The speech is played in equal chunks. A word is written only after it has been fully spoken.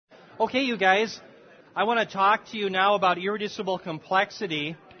Okay, you guys, I want to talk to you now about irreducible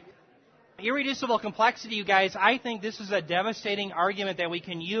complexity. Irreducible complexity, you guys, I think this is a devastating argument that we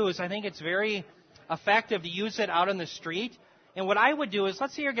can use. I think it's very effective to use it out on the street. And what I would do is,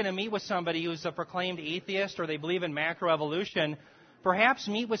 let's say you're going to meet with somebody who's a proclaimed atheist or they believe in macroevolution. Perhaps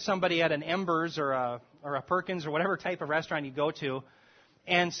meet with somebody at an Embers or a Perkins or whatever type of restaurant you go to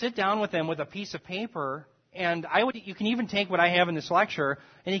and sit down with them with a piece of paper. And you can even take what I have in this lecture,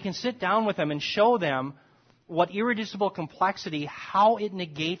 and you can sit down with them and show them what irreducible complexity, how it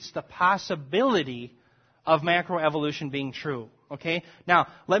negates the possibility of macroevolution being true. Okay? Now,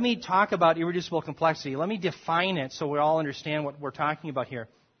 let me talk about irreducible complexity. Let me define it so we all understand what we're talking about here.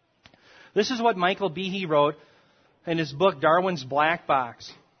 This is what Michael Behe wrote in his book, Darwin's Black Box.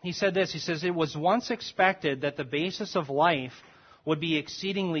 He said this, he says, "It was once expected that the basis of life would be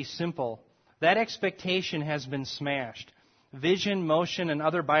exceedingly simple. That expectation has been smashed. Vision, motion, and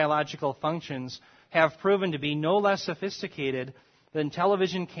other biological functions have proven to be no less sophisticated than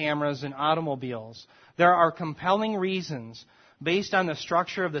television cameras and automobiles. There are compelling reasons, based on the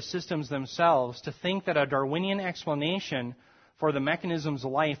structure of the systems themselves, to think that a Darwinian explanation for the mechanisms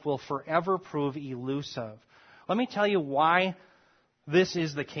of life will forever prove elusive." Let me tell you why this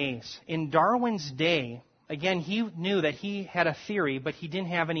is the case. In Darwin's day, again, he knew that he had a theory, but he didn't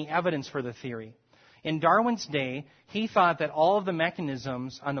have any evidence for the theory. In Darwin's day, he thought that all of the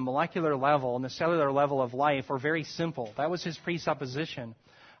mechanisms on the molecular level and the cellular level of life were very simple. That was his presupposition.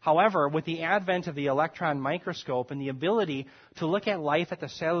 However, with the advent of the electron microscope and the ability to look at life at the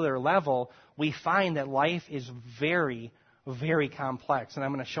cellular level, we find that life is very, very complex. And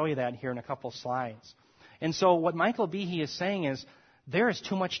I'm going to show you that here in a couple slides. And so what Michael Behe is saying is there is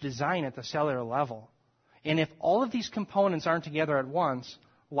too much design at the cellular level. And if all of these components aren't together at once,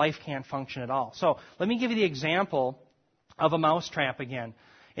 life can't function at all. So let me give you the example of a mousetrap again.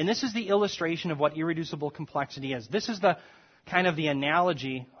 And this is the illustration of what irreducible complexity is. This is the kind of the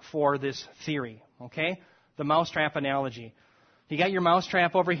analogy for this theory, okay? The mousetrap analogy. You got your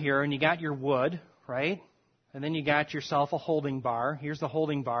mousetrap over here, and you got your wood, right? And then you got yourself a holding bar. Here's the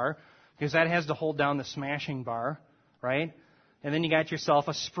holding bar, because that has to hold down the smashing bar, right? And then you got yourself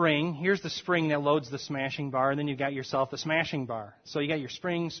a spring. Here's the spring that loads the smashing bar, and then you got yourself the smashing bar. So you got your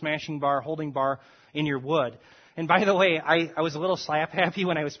spring, smashing bar, holding bar in your wood. And by the way, I was a little slap happy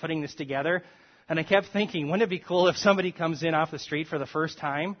when I was putting this together, and I kept thinking, wouldn't it be cool if somebody comes in off the street for the first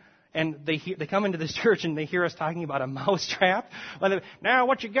time, and they come into this church and they hear us talking about a mousetrap? Now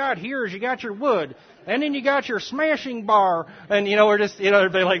what you got here is you got your wood, and then you got your smashing bar, and we're just,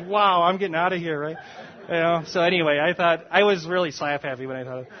 everybody like, wow, I'm getting out of here, right? So anyway, I was really slap happy when I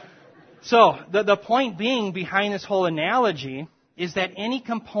thought of it. So the point being behind this whole analogy is that any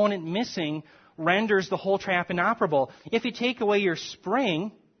component missing renders the whole trap inoperable. If you take away your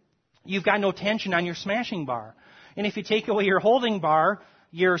spring, you've got no tension on your smashing bar. And if you take away your holding bar,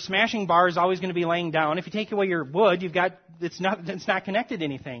 your smashing bar is always going to be laying down. If you take away your wood, it's not connected to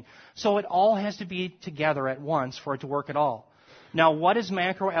anything. So it all has to be together at once for it to work at all. Now, what does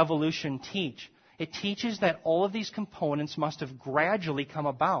macroevolution teach? It teaches that all of these components must have gradually come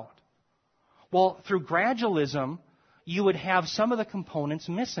about. Well, through gradualism, you would have some of the components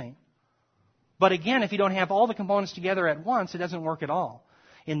missing. But again, if you don't have all the components together at once, it doesn't work at all.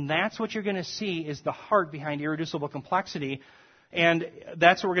 And that's what you're going to see is the heart behind irreducible complexity. And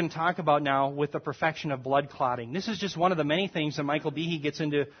that's what we're going to talk about now with the perfection of blood clotting. This is just one of the many things that Michael Behe gets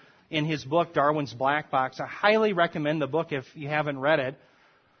into in his book, Darwin's Black Box. I highly recommend the book if you haven't read it.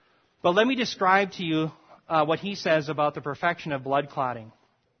 But let me describe to you what he says about the perfection of blood clotting.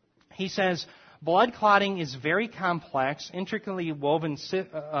 He says, blood clotting is very complex, intricately woven,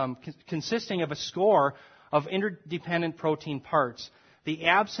 consisting of a score of interdependent protein parts. The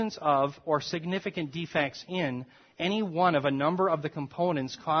absence of or significant defects in any one of a number of the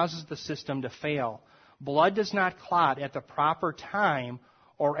components causes the system to fail. Blood does not clot at the proper time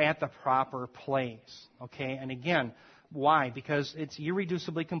or at the proper place. Okay, and again, why? Because it's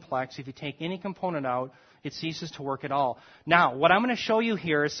irreducibly complex. If you take any component out, it ceases to work at all. Now, what I'm going to show you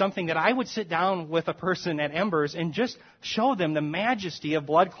here is something that I would sit down with a person at Embers and just show them the majesty of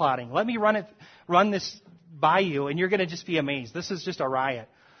blood clotting. Let me run this by you, and you're going to just be amazed. This is just a riot.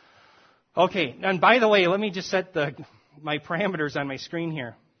 Okay, and by the way, let me just set my parameters on my screen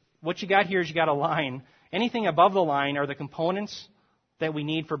here. What you got here is you got a line. Anything above the line are the components that we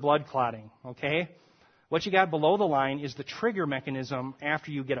need for blood clotting, okay? What you got below the line is the trigger mechanism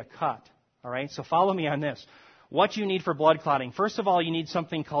after you get a cut. All right, so follow me on this. What you need for blood clotting? First of all, you need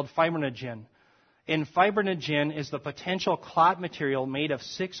something called fibrinogen. And fibrinogen is the potential clot material made of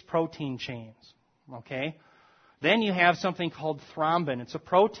 6 protein chains. Okay? Then you have something called thrombin. It's a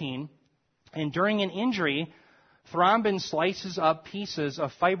protein. And during an injury, thrombin slices up pieces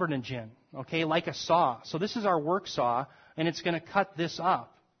of fibrinogen, okay, like a saw. So this is our work saw, and it's going to cut this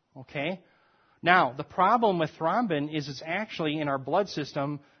up, okay? Now, the problem with thrombin is it's actually in our blood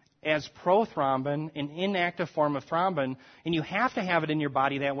system as prothrombin, an inactive form of thrombin, and you have to have it in your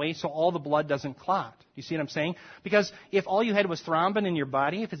body that way so all the blood doesn't clot. Do you see what I'm saying? Because if all you had was thrombin in your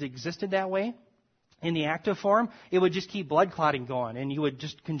body, if it existed that way, in the active form, it would just keep blood clotting going, and you would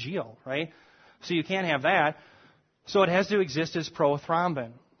just congeal, right? So you can't have that. So it has to exist as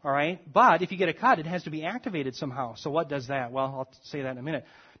prothrombin, all right? But if you get a cut, it has to be activated somehow. So what does that? Well, I'll say that in a minute.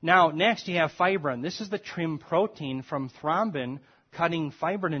 Now, next you have fibrin. This is the trim protein from thrombin cutting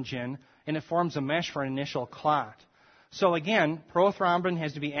fibrinogen, and it forms a mesh for an initial clot. So again, prothrombin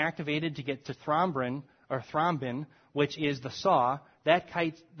has to be activated to get to thrombin, which is the saw. That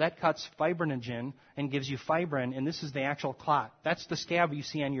cuts fibrinogen and gives you fibrin, and this is the actual clot. That's the scab you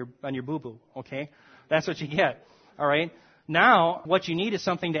see on your boo-boo, okay? That's what you get, all right? Now, what you need is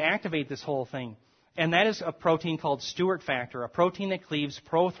something to activate this whole thing, and that is a protein called Stewart factor, a protein that cleaves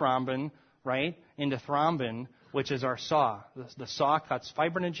prothrombin, right, into thrombin, which is our saw. The saw cuts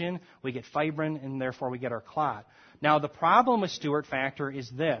fibrinogen, we get fibrin, and therefore we get our clot. Now, the problem with Stewart factor is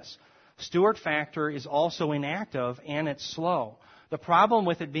this. Stewart factor is also inactive, and it's slow. The problem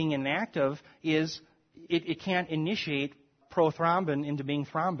with it being inactive is it can't initiate prothrombin into being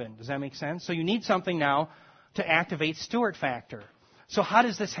thrombin. Does that make sense? So you need something now to activate Stewart factor. So how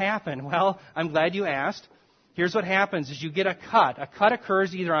does this happen? Well, I'm glad you asked. Here's what happens is you get a cut. A cut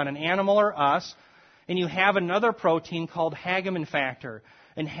occurs either on an animal or us, and you have another protein called Hageman factor.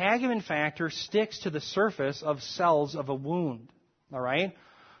 And Hageman factor sticks to the surface of cells of a wound. All right?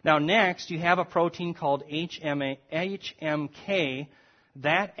 Now, next, you have a protein called HMK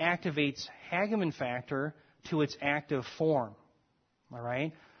that activates Hageman factor to its active form. All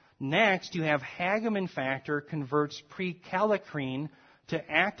right? Next, you have Hageman factor converts prekallikrein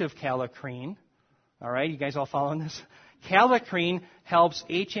to active kallikrein. All right? You guys all following this? Kallikrein helps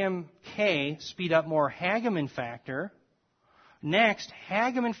HMK speed up more Hageman factor. Next,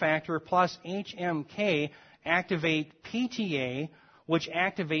 Hageman factor plus HMK activate PTA, which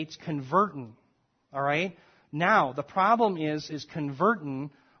activates convertin. All right? Now, the problem is convertin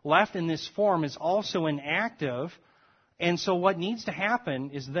left in this form is also inactive, and so what needs to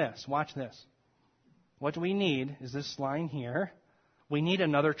happen is this. Watch this. What we need is this line here. We need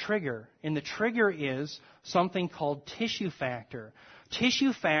another trigger, and the trigger is something called tissue factor.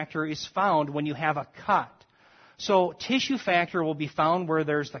 Tissue factor is found when you have a cut. So tissue factor will be found where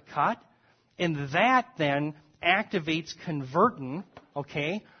there's the cut, and that then activates convertin,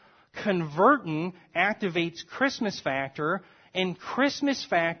 okay? Convertin activates Christmas factor, and Christmas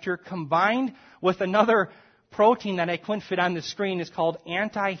factor combined with another protein that I couldn't fit on the screen is called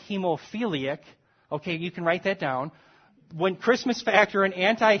anti-hemophiliac. Okay, you can write that down. When Christmas factor and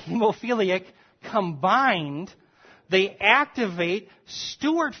anti-hemophiliac combined, they activate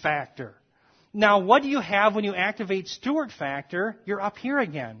Stewart factor. Now, what do you have when you activate Stewart factor? You're up here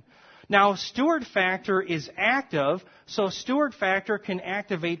again. Now, Stewart factor is active, so Stewart factor can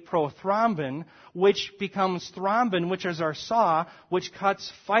activate prothrombin, which becomes thrombin, which is our saw, which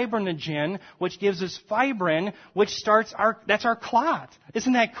cuts fibrinogen, which gives us fibrin, which that's our clot.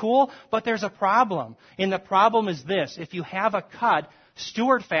 Isn't that cool? But there's a problem. And the problem is this. If you have a cut,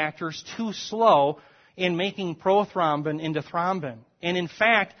 Stewart factor is too slow in making prothrombin into thrombin. And in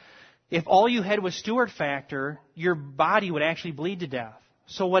fact, if all you had was Stewart factor, your body would actually bleed to death.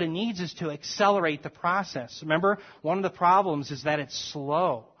 So what it needs is to accelerate the process. Remember, one of the problems is that it's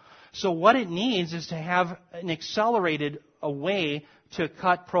slow. So what it needs is to have an accelerated way to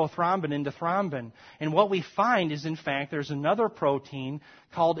cut prothrombin into thrombin. And what we find is, in fact, there's another protein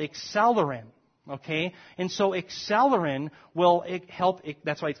called accelerin. Okay? And so accelerin will help,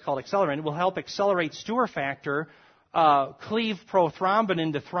 that's why it's called accelerin, it will help accelerate Stewart factor, cleave prothrombin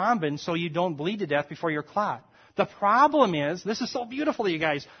into thrombin so you don't bleed to death before your clot. The problem is, this is so beautiful, you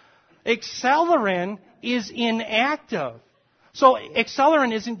guys, accelerin is inactive. So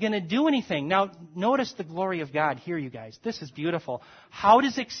accelerin isn't going to do anything. Now, notice the glory of God here, you guys. This is beautiful. How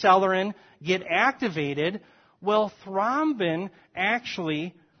does accelerin get activated? Well, thrombin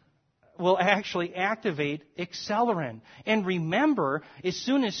will actually activate accelerin. And remember, as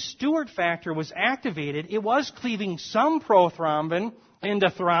soon as Stewart factor was activated, it was cleaving some prothrombin into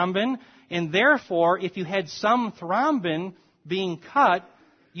thrombin, and therefore, if you had some thrombin being cut,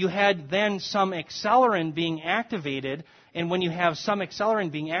 you had then some accelerin being activated, and when you have some accelerin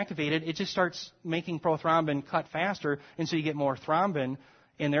being activated, it just starts making prothrombin cut faster, and so you get more thrombin,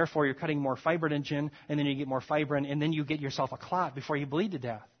 and therefore you're cutting more fibrinogen, and then you get more fibrin, and then you get yourself a clot before you bleed to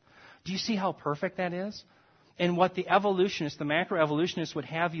death. Do you see how perfect that is? And what the evolutionists, the macroevolutionists, would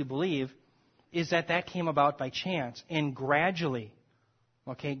have you believe is that that came about by chance and gradually.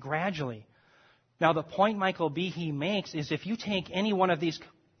 Okay, gradually. Now, the point Michael Behe makes is if you take any one of these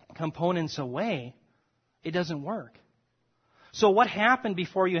components away, it doesn't work. So what happened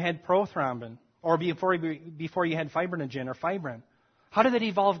before you had prothrombin, or before you had fibrinogen or fibrin? How did it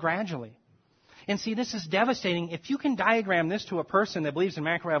evolve gradually? And see, this is devastating. If you can diagram this to a person that believes in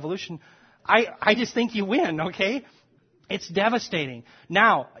macroevolution, I just think you win, okay? It's devastating.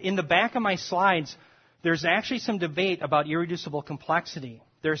 Now, in the back of my slides, there's actually some debate about irreducible complexity.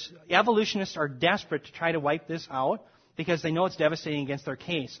 Evolutionists are desperate to try to wipe this out because they know it's devastating against their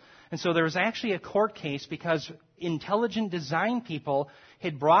case. And so there was actually a court case because intelligent design people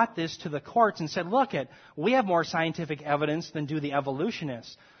had brought this to the courts and said, look, we have more scientific evidence than do the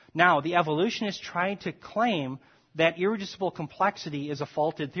evolutionists. Now, the evolutionists tried to claim that irreducible complexity is a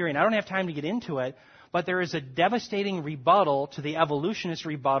faulted theory. And I don't have time to get into it, but there is a devastating rebuttal to the evolutionist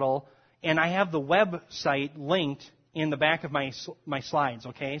rebuttal, and I have the website linked in the back of my slides,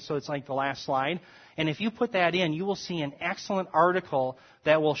 okay? So it's like the last slide. And if you put that in, you will see an excellent article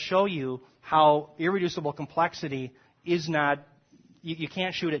that will show you how irreducible complexity is not, you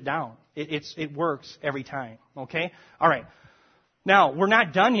can't shoot it down. It works every time, okay? All right. Now, we're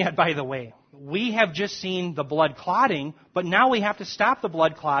not done yet, by the way. We have just seen the blood clotting, but now we have to stop the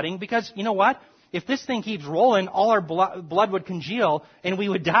blood clotting because, you know what? If this thing keeps rolling, all our blood would congeal and we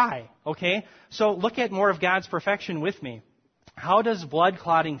would die, okay? So look at more of God's perfection with me. How does blood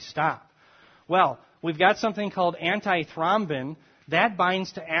clotting stop? Well, we've got something called antithrombin. That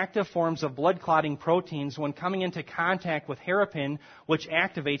binds to active forms of blood clotting proteins when coming into contact with hairpin, which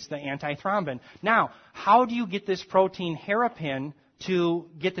activates the antithrombin. Now, how do you get this protein hairpin to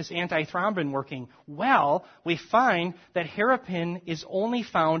get this antithrombin working? Well, we find that hairpin is only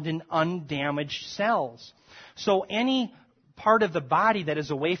found in undamaged cells. So any part of the body that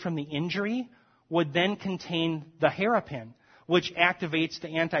is away from the injury would then contain the hairpin, which activates the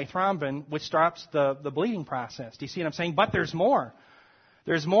antithrombin, which stops the bleeding process. Do you see what I'm saying? But there's more.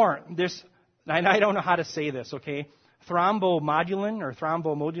 There's more. And I don't know how to say this, okay?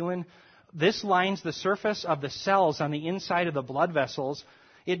 Thrombomodulin, this lines the surface of the cells on the inside of the blood vessels.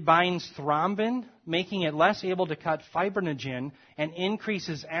 It binds thrombin, making it less able to cut fibrinogen, and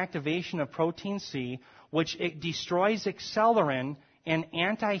increases activation of protein C, which it destroys accelerant and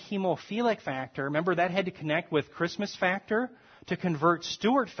anti-hemophilic factor. Remember, that had to connect with Christmas factor to convert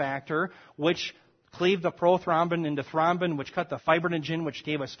Stewart factor, which cleaved the prothrombin into thrombin, which cut the fibrinogen, which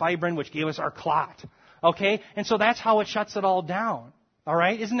gave us fibrin, which gave us our clot. Okay? And so that's how it shuts it all down. All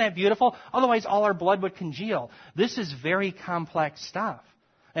right? Isn't that beautiful? Otherwise, all our blood would congeal. This is very complex stuff.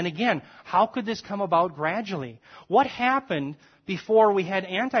 And again, how could this come about gradually? What happened before we had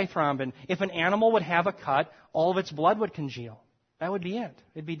antithrombin? If an animal would have a cut, all of its blood would congeal. That would be it.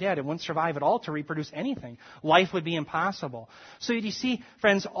 It'd be dead. It wouldn't survive at all to reproduce anything. Life would be impossible. So you see,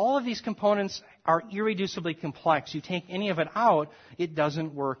 friends, all of these components are irreducibly complex. You take any of it out, it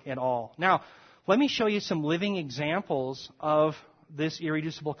doesn't work at all. Now, let me show you some living examples of this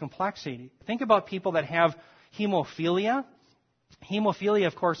irreducible complexity. Think about people that have hemophilia. Hemophilia,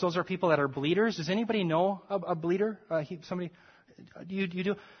 of course, those are people that are bleeders. Does anybody know a bleeder? Somebody? You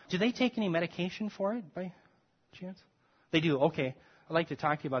do? Do they take any medication for it by chance? They do. Okay. I'd like to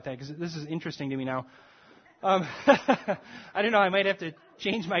talk to you about that because this is interesting to me now. I don't know. I might have to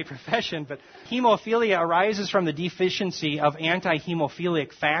change my profession, but hemophilia arises from the deficiency of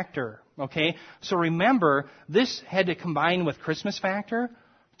anti-hemophilic factor. Okay? So remember, this had to combine with Christmas factor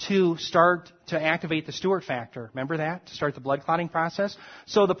to activate the Stewart factor. Remember that? To start the blood clotting process?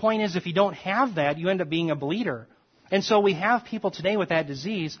 So the point is, if you don't have that, you end up being a bleeder. And so we have people today with that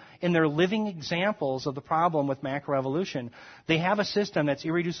disease, and they're living examples of the problem with macroevolution. They have a system that's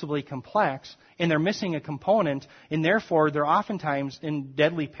irreducibly complex, and they're missing a component, and therefore they're oftentimes in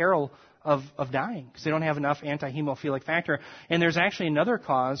deadly peril of dying because they don't have enough anti-hemophilic factor. And there's actually another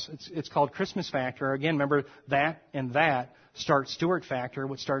cause. It's called Christmas factor. Again, remember that and that starts Stewart factor,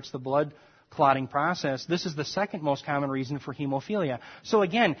 which starts the blood clotting process. This is the second most common reason for hemophilia. So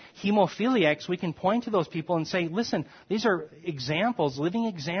again, hemophiliacs, we can point to those people and say, listen, these are examples, living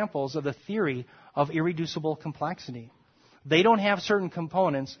examples of the theory of irreducible complexity. They don't have certain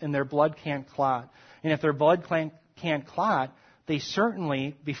components and their blood can't clot. And if their blood can't clot, they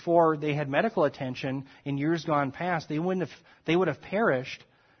certainly, before they had medical attention in years gone past, they would have perished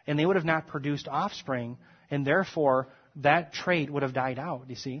and they would have not produced offspring, and therefore that trait would have died out,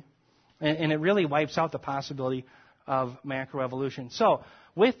 you see. And it really wipes out the possibility of macroevolution. So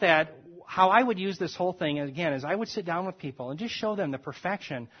with that, how I would use this whole thing, again, is I would sit down with people and just show them the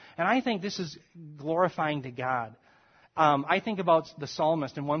perfection. And I think this is glorifying to God. I think about the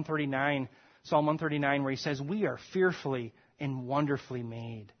psalmist in Psalm 139, where he says, we are fearfully and wonderfully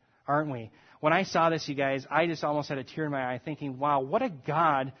made, aren't we? When I saw this, you guys, I just almost had a tear in my eye thinking, wow, what a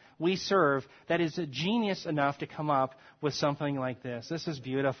God we serve that is a genius enough to come up with something like this. This is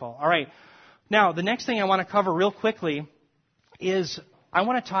beautiful. All right. Now, the next thing I want to cover real quickly is I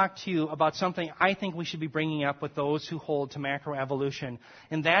want to talk to you about something I think we should be bringing up with those who hold to macroevolution,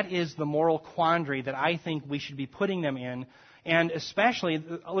 and that is the moral quandary that I think we should be putting them in. And especially,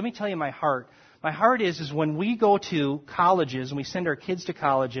 let me tell you my heart. My heart is when we go to colleges and we send our kids to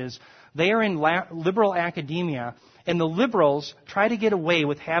colleges, they are in liberal academia, and the liberals try to get away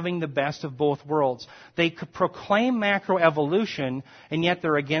with having the best of both worlds. They proclaim macroevolution, and yet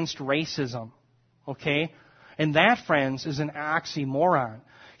they're against racism. Okay? And that, friends, is an oxymoron.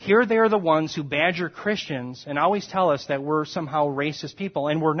 Here they are the ones who badger Christians and always tell us that we're somehow racist people,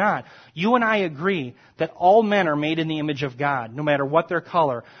 and we're not. You and I agree that all men are made in the image of God, no matter what their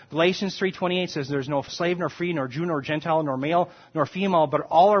color. Galatians 3:28 says there's no slave nor free, nor Jew nor Gentile, nor male nor female, but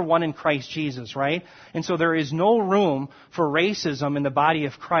all are one in Christ Jesus, right? And so there is no room for racism in the body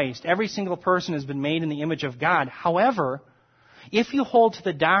of Christ. Every single person has been made in the image of God. However, if you hold to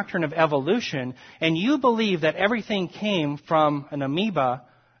the doctrine of evolution and you believe that everything came from an amoeba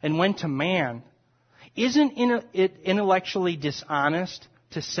and went to man, isn't it intellectually dishonest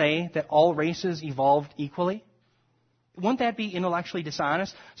to say that all races evolved equally? Wouldn't that be intellectually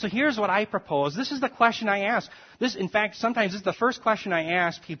dishonest? So here's what I propose. This is the question I ask. In fact, sometimes this is the first question I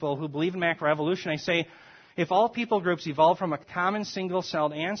ask people who believe in macroevolution. I say, if all people groups evolved from a common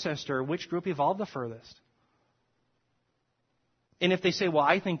single-celled ancestor, which group evolved the furthest? And if they say, well,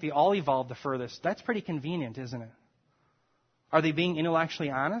 I think they all evolved the furthest, that's pretty convenient, isn't it? Are they being intellectually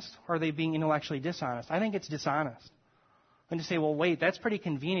honest, or are they being intellectually dishonest? I think it's dishonest. And to say, well, wait, that's pretty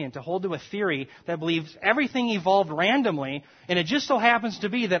convenient to hold to a theory that believes everything evolved randomly, and it just so happens to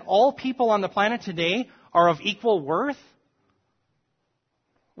be that all people on the planet today are of equal worth?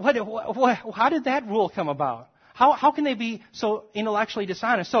 How did that rule come about? How can they be so intellectually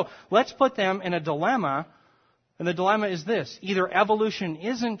dishonest? So let's put them in a dilemma. And the dilemma is this: either evolution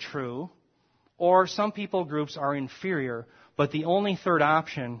isn't true, or some people groups are inferior. But the only third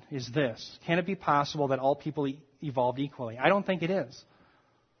option is this: can it be possible that all people evolved equally? I don't think it is.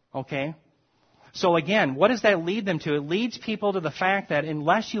 Okay? So again, what does that lead them to? It leads people to the fact that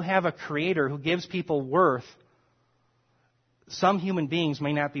unless you have a creator who gives people worth, some human beings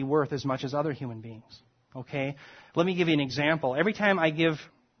may not be worth as much as other human beings. Okay? Let me give you an example. Every time I give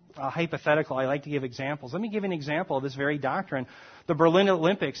a hypothetical, I like to give examples. Let me give you an example of this very doctrine. The Berlin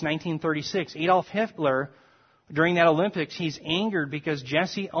Olympics, 1936. Adolf Hitler, during that Olympics, he's angered because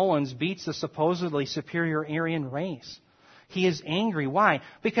Jesse Owens beats the supposedly superior Aryan race. He is angry. Why?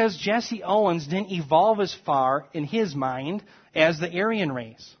 Because Jesse Owens didn't evolve as far, in his mind, as the Aryan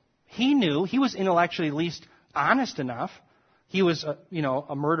race. He knew, he was intellectually at least honest enough. He was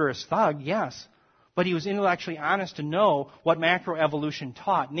a murderous thug, yes. But he was intellectually honest to know what macroevolution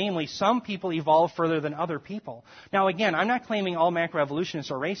taught. Namely, some people evolve further than other people. Now again, I'm not claiming all macroevolutionists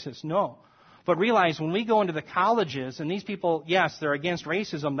are racist, no. But realize when we go into the colleges, and these people, yes, they're against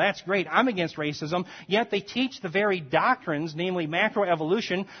racism, that's great, I'm against racism, yet they teach the very doctrines, namely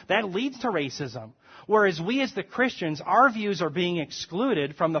macroevolution, that leads to racism. Whereas we as the Christians, our views are being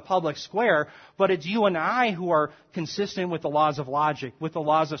excluded from the public square, but it's you and I who are consistent with the laws of logic, with the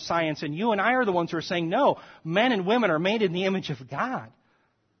laws of science, and you and I are the ones who are saying, no, men and women are made in the image of God.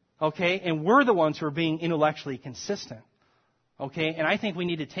 Okay? And we're the ones who are being intellectually consistent. Okay? And I think we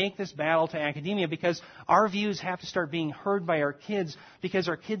need to take this battle to academia because our views have to start being heard by our kids because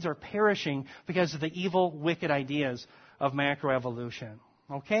our kids are perishing because of the evil, wicked ideas of macroevolution.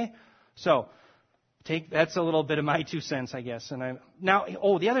 Okay? So, that's a little bit of my 2 cents, I guess. And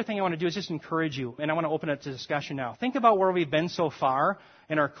the other thing I want to do is just encourage you, and I want to open it to discussion now. Think about where we've been so far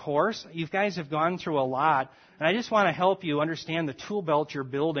in our course. You guys have gone through a lot, and I just want to help you understand the tool belt you're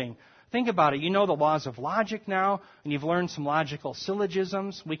building. Think about it. You know the laws of logic now, and you've learned some logical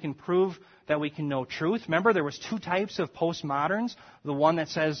syllogisms. We can prove that we can know truth. Remember, there was 2 types of postmoderns. The one that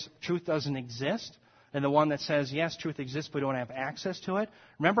says truth doesn't exist, and the one that says, yes, truth exists, but we don't have access to it.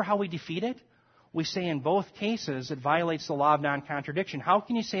 Remember how we defeat it? We say in both cases it violates the law of non-contradiction. How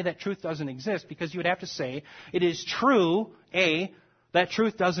can you say that truth doesn't exist? Because you would have to say it is true, A, that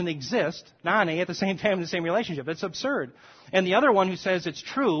truth doesn't exist, non-A, at the same time in the same relationship. It's absurd. And the other one who says it's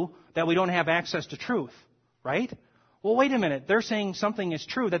true that we don't have access to truth, right? Well, wait a minute. They're saying something is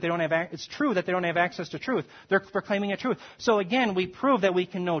true, that they don't have, it's true that they don't have access to truth. They're proclaiming a truth. So again, we prove that we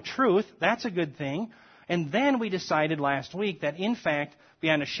can know truth. That's a good thing. And then we decided last week that in fact,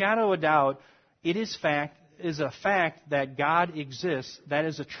 beyond a shadow of doubt, it is a fact that God exists. That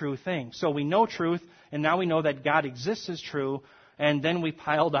is a true thing. So we know truth, and now we know that God exists is true. And then we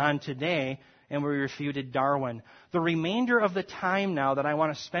piled on today, and we refuted Darwin. The remainder of the time now that I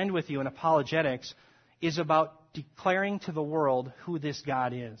want to spend with you in apologetics is about declaring to the world who this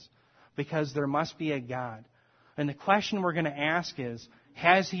God is. Because there must be a God. And the question we're going to ask is,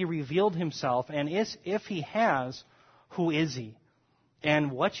 has He revealed Himself? And if He has, who is He?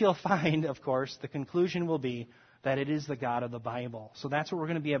 And what you'll find, of course, the conclusion will be that it is the God of the Bible. So that's what we're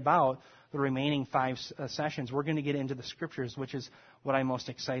going to be about the remaining 5 sessions. We're going to get into the Scriptures, which is what I'm most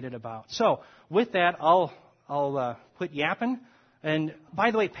excited about. So with that, I'll quit yapping. And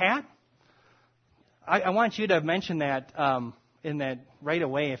by the way, Pat, I want you to mention that in that right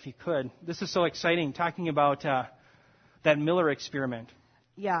away, if you could. This is so exciting, talking about that Miller experiment.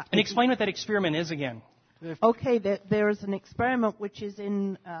 Yeah. And explain what that experiment is again. Okay, there is an experiment which is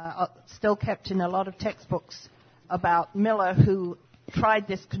still kept in a lot of textbooks about Miller, who tried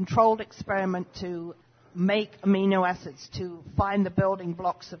this controlled experiment to make amino acids to find the building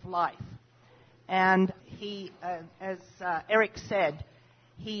blocks of life. And he, as Eric said,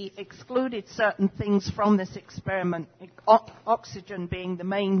 he excluded certain things from this experiment, oxygen being the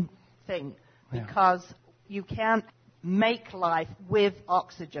main thing, because you can't make life with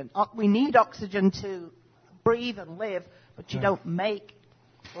oxygen. We need oxygen to breathe and live, but you don't make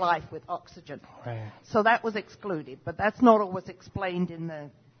life with oxygen. Right. So that was excluded, but that's not always explained in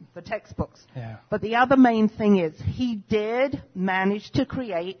the textbooks. Yeah. But the other main thing is he did manage to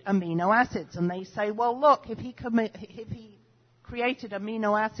create amino acids, and they say, well, look, if he created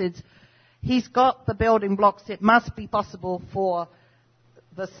amino acids, he's got the building blocks. It must be possible for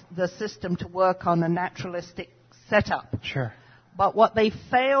the system to work on a naturalistic setup. Sure. But what they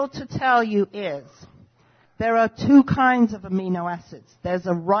fail to tell you is there are 2 kinds of amino acids. There's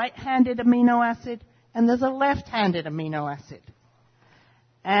a right-handed amino acid and there's a left-handed amino acid.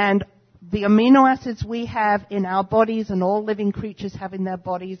 And the amino acids we have in our bodies and all living creatures have in their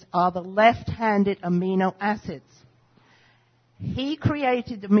bodies are the left-handed amino acids. He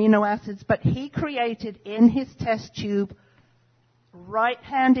created amino acids, but he created in his test tube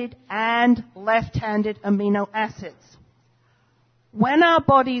right-handed and left-handed amino acids. When our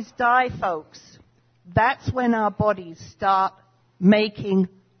bodies die, folks, that's when our bodies start making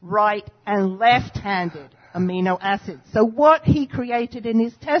right and left-handed amino acids. So what he created in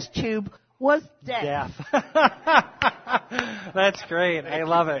his test tube was death. That's great. I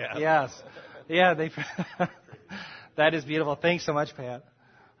love it. Yes. Yeah, that is beautiful. Thanks so much, Pat.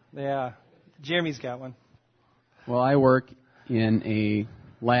 Yeah. Jeremy's got one. Well, I work in a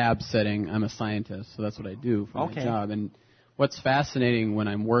lab setting. I'm a scientist, so that's what I do for my job. And what's fascinating when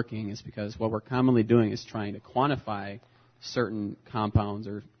I'm working is because what we're commonly doing is trying to quantify certain compounds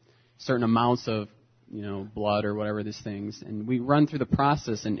or certain amounts of, blood or whatever these things. And we run through the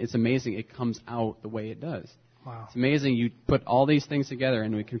process, and it's amazing it comes out the way it does. Wow. It's amazing you put all these things together,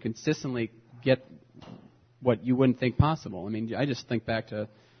 and we can consistently get what you wouldn't think possible. I mean, I just think back to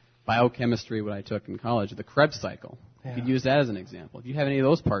biochemistry, what I took in college, the Krebs cycle. You could use that as an example. If you have any of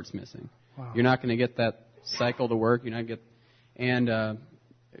those parts missing, you're not going to get that cycle to work. You're not going to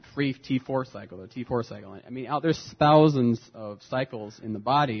get free T4 cycle, the T4 cycle. I mean, there's thousands of cycles in the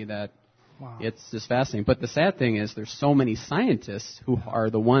body that it's just fascinating. But the sad thing is there's so many scientists who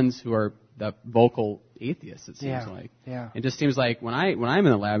are the ones who are the vocal atheists, it seems like. Yeah. It just seems like when I'm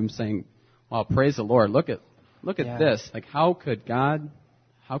in the lab, I'm saying, wow, praise the Lord. Look at this. Like, how could God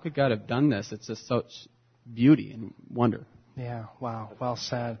have done this? It's just such beauty and wonder. Yeah, wow, well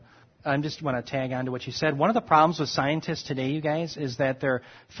said. I just want to tag on to what you said. One of the problems with scientists today, you guys, is that their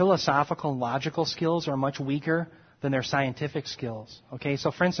philosophical and logical skills are much weaker than their scientific skills. Okay,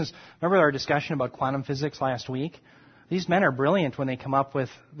 so for instance, remember our discussion about quantum physics last week? These men are brilliant when they come up with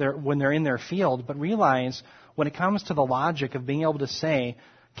when they're in their field, but realize when it comes to the logic of being able to say,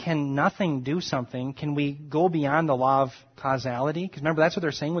 can nothing do something? Can we go beyond the law of causality? Because remember, that's what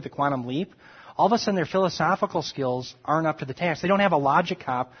they're saying with the quantum leap. All of a sudden, their philosophical skills aren't up to the task. They don't have a logic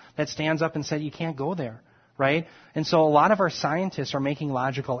cop that stands up and says, you can't go there, right? And so a lot of our scientists are making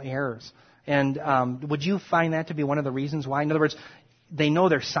logical errors. And would you find that to be one of the reasons why? In other words, they know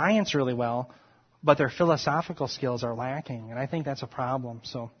their science really well, but their philosophical skills are lacking. And I think that's a problem.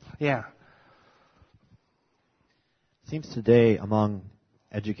 So, yeah. It seems today among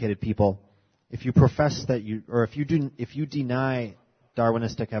educated people, if you profess that if you deny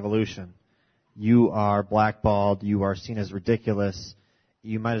Darwinistic evolution, you are blackballed, you are seen as ridiculous,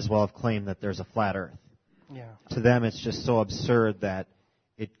 you might as well have claimed that there's a flat earth. Yeah. To them, it's just so absurd that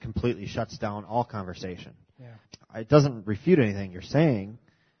it completely shuts down all conversation. Yeah. It doesn't refute anything you're saying,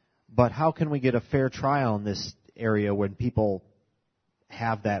 but how can we get a fair trial in this area when people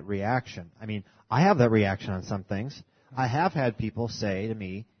have that reaction? I mean, I have that reaction on some things. I have had people say to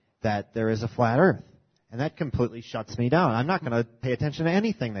me that there is a flat earth, and that completely shuts me down. I'm not going to pay attention to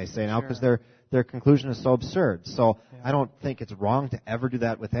anything they say now because their conclusion is so absurd. So I don't think it's wrong to ever do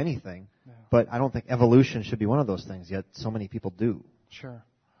that with anything, but I don't think evolution should be one of those things, yet so many people do. Sure.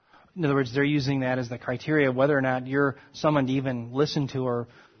 In other words, they're using that as the criteria of whether or not you're someone to even listen to or,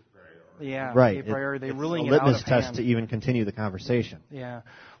 right. They're ruling it out of hand. It's a litmus test to even continue the conversation. Yeah.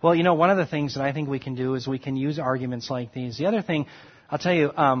 Well, one of the things that I think we can do is we can use arguments like these. The other thing, I'll tell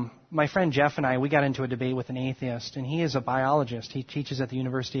you, my friend Jeff and I, we got into a debate with an atheist, and he is a biologist. He teaches at the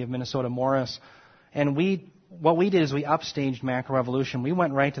University of Minnesota Morris. And what we did is we upstaged macroevolution. We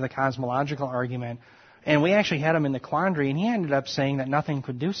went right to the cosmological argument, and we actually had him in the quandary, and he ended up saying that nothing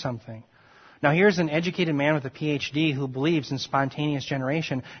could do something. Now, here's an educated man with a PhD who believes in spontaneous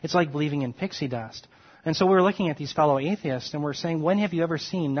generation. It's like believing in pixie dust. And so we're looking at these fellow atheists, and we're saying, when have you ever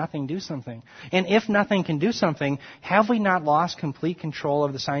seen nothing do something? And if nothing can do something, have we not lost complete control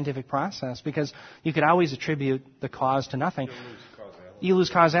of the scientific process? Because you could always attribute the cause to nothing. You lose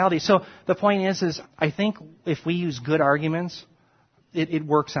causality. So the point is I think if we use good arguments, it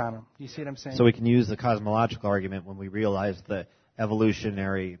works on them. You see what I'm saying? So we can use the cosmological argument when we realize the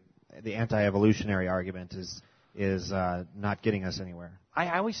anti-evolutionary argument is not getting us anywhere.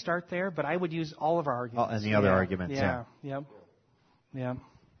 I always start there, but I would use all of our arguments. And the other arguments, Yeah.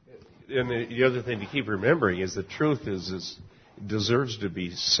 And the other thing to keep remembering is the truth deserves to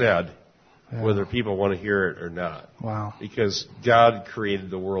be said, whether people want to hear it or not. Wow. Because God created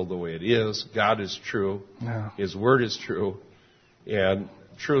the world the way it is. God is true. Yeah. His word is true. And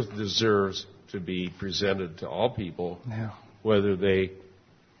truth deserves to be presented to all people, whether they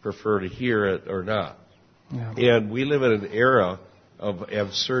prefer to hear it or not. Yeah. And we live in an era of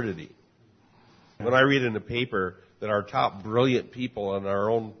absurdity. When I read in the paper that our top brilliant people and our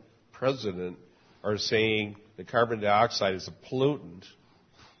own president are saying that carbon dioxide is a pollutant,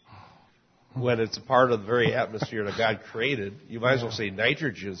 when it's a part of the very atmosphere that God created, you might as well say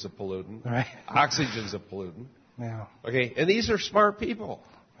nitrogen is a pollutant, oxygen is a pollutant. Yeah. Okay, and these are smart people.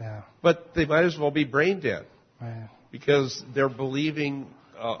 Yeah. But they might as well be brain dead. Right. Because they're believing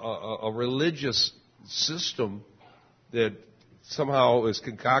a religious system that somehow is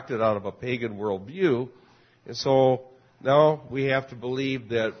concocted out of a pagan worldview. And so now we have to believe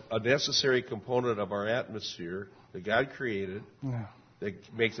that a necessary component of our atmosphere that God created that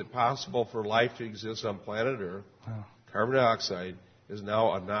makes it possible for life to exist on planet Earth, carbon dioxide, is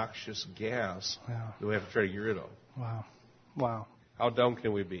now a noxious gas that we have to try to get rid of. Wow. How dumb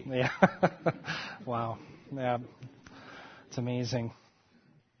can we be? Yeah. Wow. Yeah. It's amazing.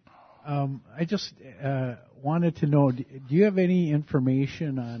 I just wanted to know, do you have any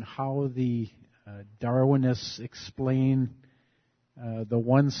information on how the Darwinists explain the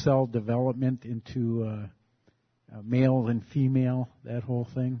one-cell development into male and female, that whole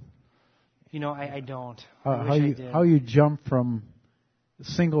thing? I don't. How you jump from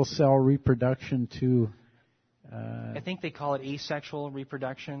single-cell reproduction to... I think they call it asexual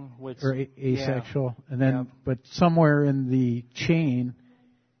reproduction. Or asexual. And then, but somewhere in the chain,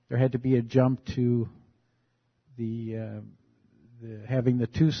 there had to be a jump to the having the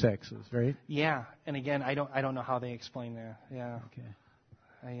two sexes, right? Yeah. And again, I don't know how they explain that. Yeah.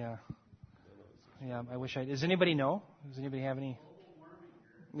 Okay. I wish I... Does anybody know? Does anybody have any...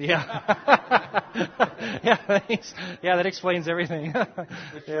 Yeah. Thanks. Yeah, that explains everything.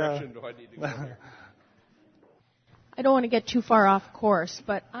 Which direction do I need to go here? I don't want to get too far off course,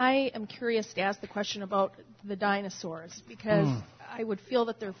 but I am curious to ask the question about the dinosaurs, because I would feel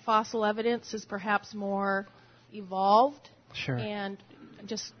that their fossil evidence is perhaps more evolved. Sure. And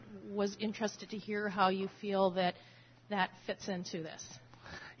just was interested to hear how you feel that fits into this.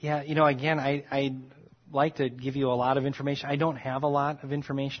 Yeah, again, I'd like to give you a lot of information. I don't have a lot of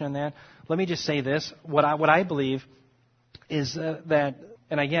information on that. Let me just say this. What I believe is that,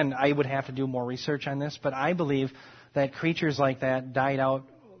 and again, I would have to do more research on this, but I believe that creatures like that died out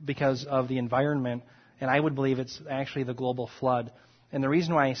because of the environment, and I would believe it's actually the global flood. And the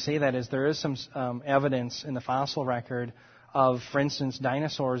reason why I say that is there is some evidence in the fossil record of, for instance,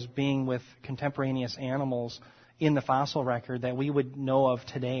 dinosaurs being with contemporaneous animals in the fossil record that we would know of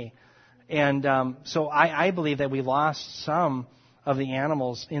today. And so I believe that we lost some of the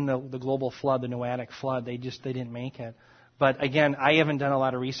animals in the global flood, the Noatic flood. They didn't make it. But again, I haven't done a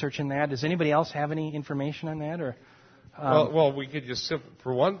lot of research in that. Does anybody else have any information on that? Or well, we could just,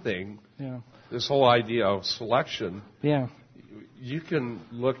 for one thing, this whole idea of selection. Yeah. You can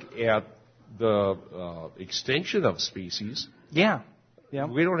look at the extinction of species. Yeah. Yeah.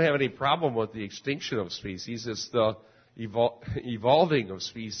 We don't have any problem with the extinction of species. It's the evolving of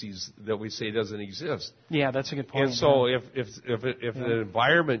species that we say doesn't exist. Yeah, that's a good point. And so if the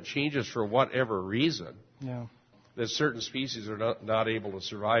environment changes for whatever reason, that certain species are not able to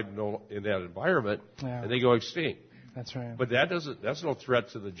survive in that environment, and they go extinct. That's right. But that's no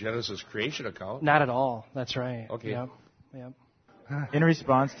threat to the Genesis creation account. Not at all. That's right. Okay. Yep. In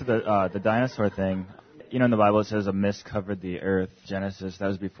response to the dinosaur thing, in the Bible it says a mist covered the earth. Genesis, that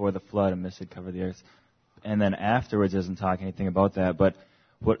was before the flood, a mist had covered the earth. And then afterwards, it doesn't talk anything about that. But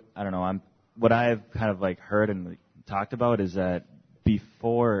what I've kind of heard and talked about is that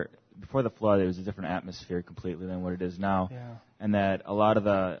before the flood, it was a different atmosphere completely than what it is now, and that a lot of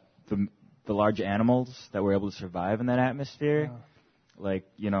the large animals that were able to survive in that atmosphere,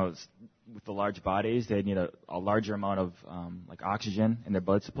 with the large bodies, they need a larger amount of oxygen in their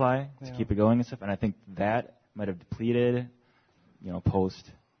blood supply to keep it going and stuff. And I think that might have depleted, post.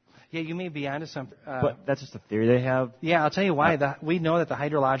 Yeah, you may be onto something. But that's just a theory they have. Yeah, I'll tell you why. We know that the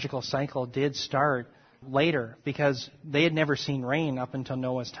hydrological cycle did start later because they had never seen rain up until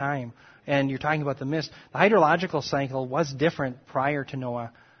Noah's time. And you're talking about the mist. The hydrological cycle was different prior to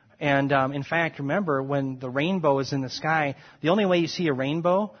Noah. And in fact, remember, when the rainbow is in the sky, the only way you see a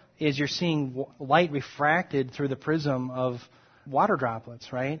rainbow is you're seeing light refracted through the prism of water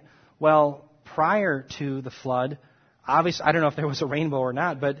droplets, right? Well, prior to the flood, obviously, I don't know if there was a rainbow or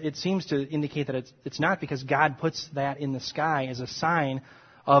not, but it seems to indicate that it's not, because God puts that in the sky as a sign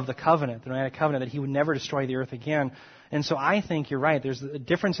of the covenant, the Noahic covenant, that he would never destroy the earth again. And so I think you're right. There's a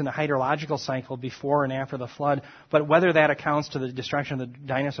difference in the hydrological cycle before and after the flood, but whether that accounts to the destruction of the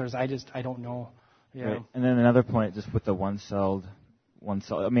dinosaurs, I don't know. Yeah. Right. And then another point, just with the one cell.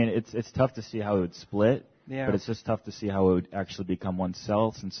 I mean, it's tough to see how it would split, but it's just tough to see how it would actually become one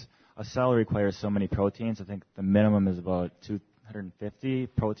cell, since a cell requires so many proteins. I think the minimum is about 250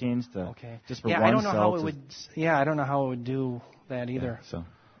 proteins just for one cell. I don't know how it would do that either. Yeah, so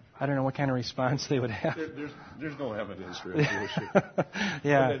I don't know what kind of response they would have. There's no evidence for evolution.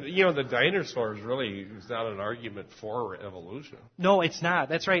 The dinosaurs really is not an argument for evolution. No, it's not.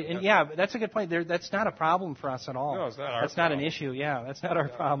 That's right. And that's a good point. That's not a problem for us at all. No, it's not our That's problem. not an issue. Yeah, that's not our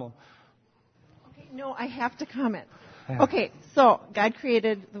problem. Okay, no, I have to comment. Okay, so God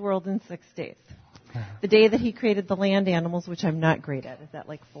created the world in 6 days. The day that he created the land animals, which I'm not great at, is that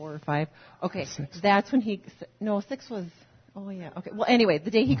 4 or 5? Okay, 6. That's when 6 was, okay. Well, anyway,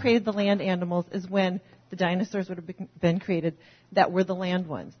 the day he created the land animals is when the dinosaurs would have been created that were the land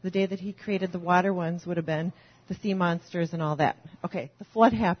ones. The day that he created the water ones would have been the sea monsters and all that. Okay, the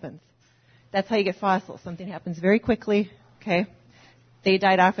flood happens. That's how you get fossils. Something happens very quickly, okay? They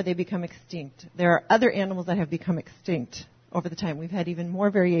died off or they become extinct. There are other animals that have become extinct over the time. We've had even more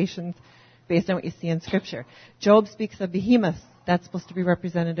variations based on what you see in Scripture. Job speaks of behemoths. That's supposed to be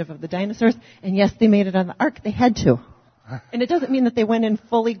representative of the dinosaurs. And yes, they made it on the ark. They had to. And it doesn't mean that they went in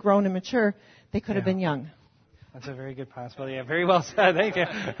fully grown and mature. They could have been young. That's a very good possibility. Yeah, very well said. Thank you.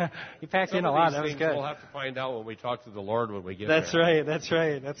 You packed in a lot. That was good. We'll have to find out when we talk to the Lord when we get there. That's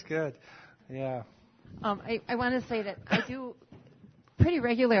right. That's good. Yeah. I want to say that I do pretty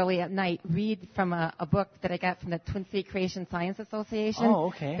regularly at night read from a book that I got from the Twin City Creation Science Association. Oh,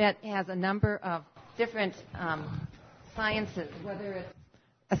 okay. That has a number of different sciences, whether it's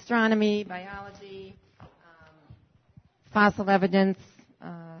astronomy, biology, fossil evidence,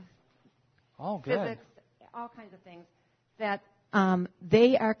 physics, all kinds of things, that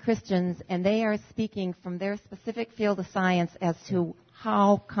they are Christians and they are speaking from their specific field of science as to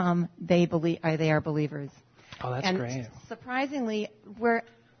how come they are believers. Oh, that's and great. Surprisingly,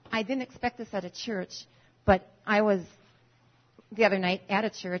 I didn't expect this at a church, but I was the other night at a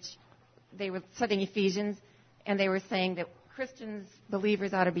church. They were studying Ephesians, and they were saying that Christians,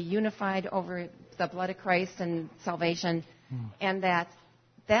 believers, ought to be unified over the blood of Christ and salvation, and that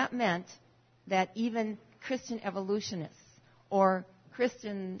meant that even Christian evolutionists or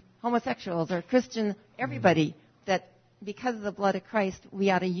Christian homosexuals or Christian everybody, that because of the blood of Christ, we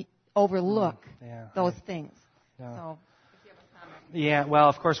ought to overlook those things. Yeah. So, if you have a comment. Yeah, well,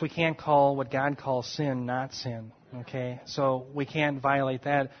 of course, we can't call what God calls sin not sin, okay? So we can't violate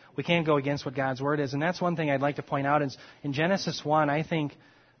that. We can't go against what God's Word is. And that's one thing I'd like to point out is in Genesis 1, I think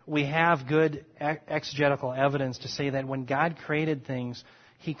we have good exegetical evidence to say that when God created things,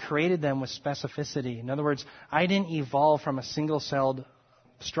 He created them with specificity. In other words, I didn't evolve from a single-celled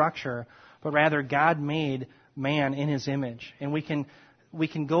structure, but rather God made man in his image. And we can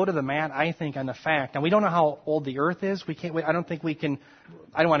go to the mat, I think, on the fact. Now, we don't know how old the earth is. I don't think we can,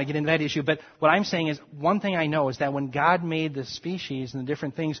 I don't want to get into that issue, but what I'm saying is, one thing I know is that when God made the species and the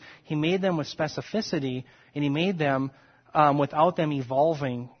different things, He made them with specificity, and He made them without them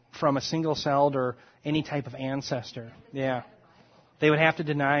evolving from a single-celled or any type of ancestor. Yeah. They would have to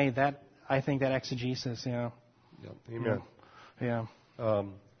deny that, I think, that exegesis, yeah. Yep. Amen. Yeah. I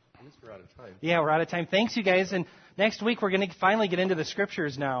guess we're out of time. Yeah, we're out of time. Thanks, you guys. And next week, we're going to finally get into the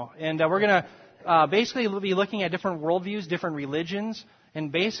Scriptures now. And we're going to basically be looking at different worldviews, different religions.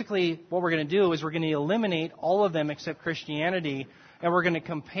 And basically, what we're going to do is we're going to eliminate all of them except Christianity. And we're going to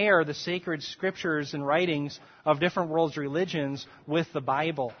compare the sacred Scriptures and writings of different world's religions with the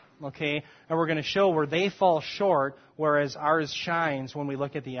Bible. Okay? And we're going to show where they fall short, whereas ours shines when we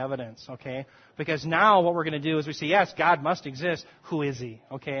look at the evidence. Okay? Because now what we're going to do is we say, yes, God must exist. Who is He?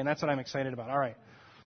 Okay? And that's what I'm excited about. All right.